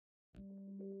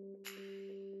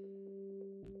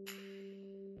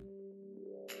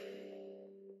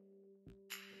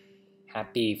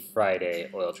Happy Friday,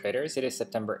 oil traders. It is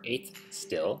September 8th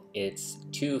still. It's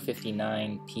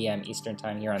 2:59 p.m. Eastern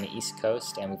Time here on the East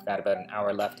Coast, and we've got about an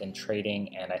hour left in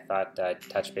trading, and I thought I'd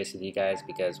touch base with you guys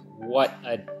because what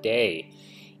a day.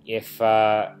 If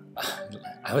I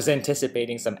was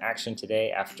anticipating some action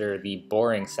today after the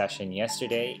boring session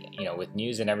yesterday, with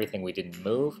news and everything, we didn't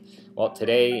move. Well,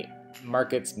 today,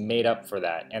 markets made up for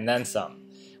that, and then some.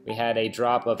 We had a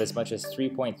drop of as much as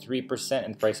 3.3%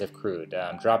 in the price of crude,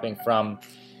 dropping from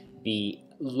the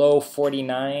low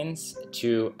 49s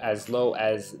to as low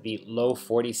as the low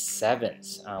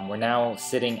 47s. We're now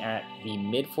sitting at the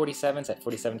mid 47s at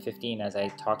 47.15 as I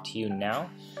talk to you now.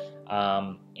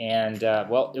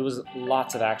 Well, it was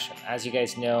lots of action. As you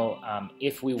guys know,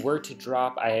 if we were to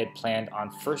drop, I had planned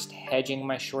on first hedging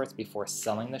my shorts before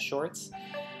selling the shorts.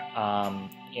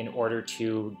 In order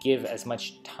to give as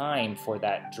much time for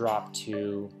that drop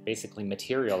to basically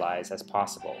materialize as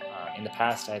possible. In the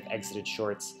past, I've exited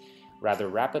shorts rather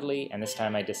rapidly, and this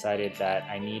time I decided that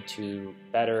I need to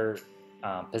better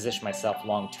position myself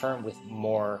long term with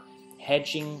more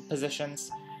hedging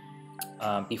positions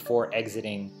before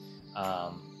exiting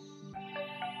the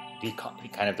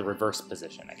kind of the reverse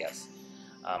position, I guess.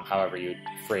 However you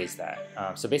phrase that.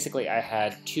 So basically I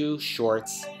had two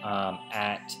shorts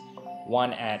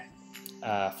one at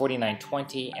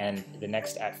 49.20 and the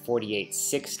next at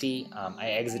 48.60. I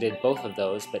exited both of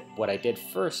those, but what I did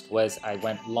first was I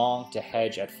went long to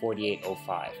hedge at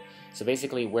 48.05. So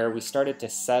basically where we started to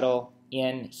settle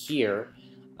in here,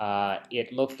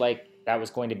 it looked like that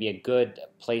was going to be a good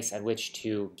place at which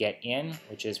to get in,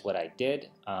 which is what I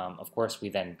did. Of course, we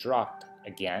then dropped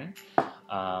again,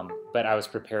 but I was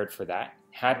prepared for that.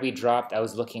 Had we dropped, I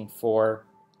was looking for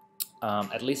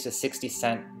at least a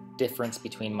 60-cent difference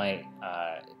between my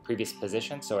previous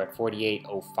position. So at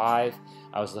 48.05,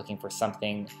 I was looking for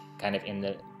something kind of in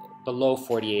the below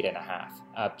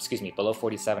 48.5. Below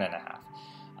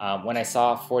 47.5. When I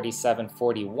saw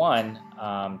 47.41,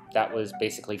 that was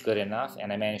basically good enough,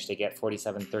 and I managed to get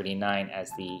 47.39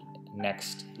 as the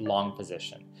next long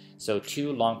position. So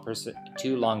two long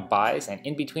buys, and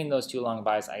in between those two long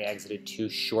buys, I exited two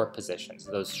short positions.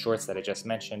 Those shorts that I just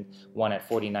mentioned, one at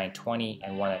 49.20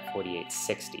 and one at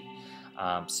 48.60.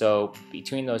 So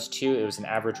between those two, it was an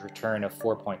average return of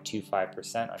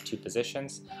 4.25% on two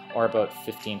positions, or about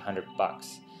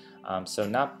 $1,500. So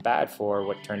not bad for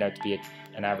what turned out to be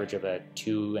an average of a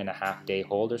 2.5 day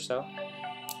hold or so.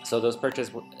 So those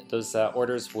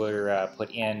orders were put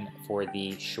in for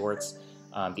the shorts,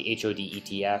 the HOD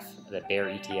ETF, the Bear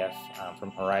ETF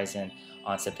from Horizon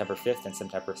on September 5th and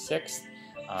September 6th.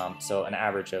 So an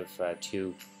average of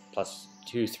 3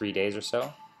 days or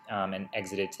so, and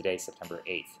exited today, September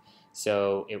 8th.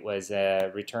 So it was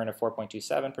a return of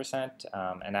 4.27%,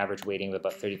 an average weighting of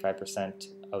about 35%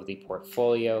 of the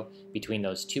portfolio between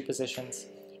those two positions,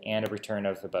 and a return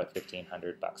of about $1,500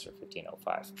 or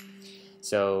 $1,505.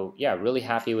 So yeah, really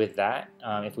happy with that.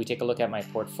 If we take a look at my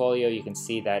portfolio, you can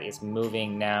see that it's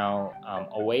moving now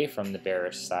away from the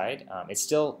bearish side. It's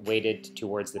still weighted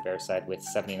towards the bear side with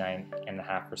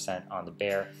 79.5% on the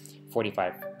bear,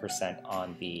 45%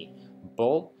 on the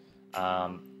bull.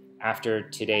 After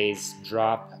today's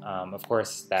drop, of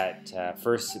course, that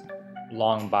first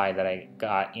long buy that I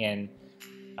got in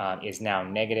is now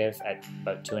negative at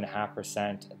about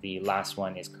 2.5%. The last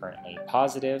one is currently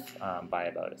positive by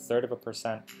about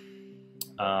 1/3%.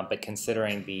 But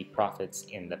considering the profits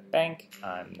in the bank,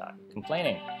 I'm not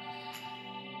complaining.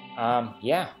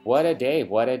 Yeah, what a day,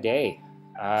 what a day.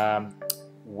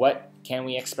 What can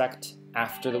we expect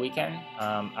after the weekend?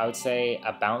 I would say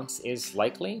a bounce is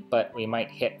likely, but we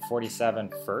might hit 47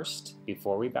 first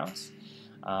before we bounce.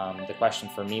 The question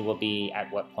for me will be,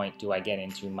 at what point do I get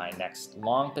into my next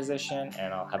long position,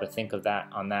 and I'll have a think of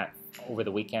that over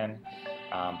the weekend.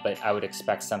 But I would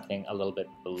expect something a little bit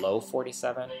below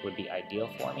 47 would be ideal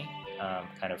for me,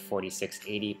 kind of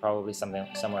 46.80, probably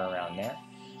somewhere around there.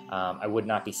 I would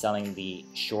not be selling the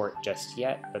short just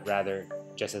yet, but rather,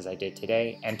 just as I did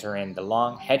today, enter in the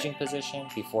long hedging position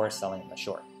before selling the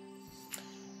short.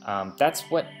 That's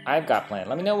what I've got planned.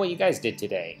 Let me know what you guys did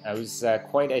today. It was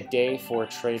quite a day for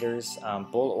traders,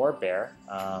 bull or bear.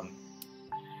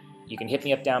 You can hit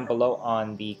me up down below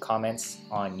on the comments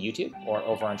on YouTube or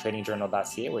over on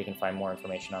TradingJournal.ca, where you can find more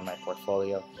information on my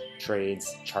portfolio,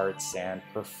 trades, charts, and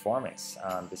performance.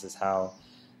 This is how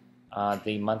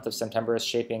the month of September is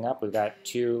shaping up. We've got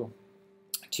two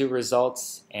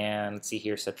results, and let's see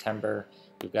here, September.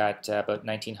 We've got about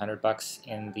 $1,900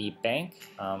 in the bank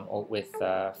with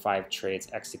 5 trades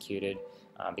executed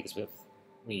because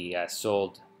we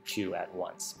sold 2 at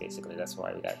once. Basically, that's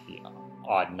why we got the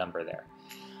odd number there.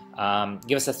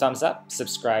 Give us a thumbs up,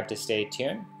 subscribe to stay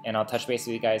tuned, and I'll touch base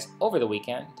with you guys over the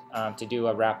weekend to do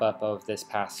a wrap up of this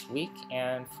past week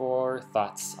and for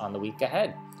thoughts on the week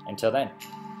ahead. Until then,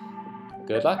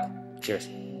 good luck.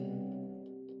 Cheers.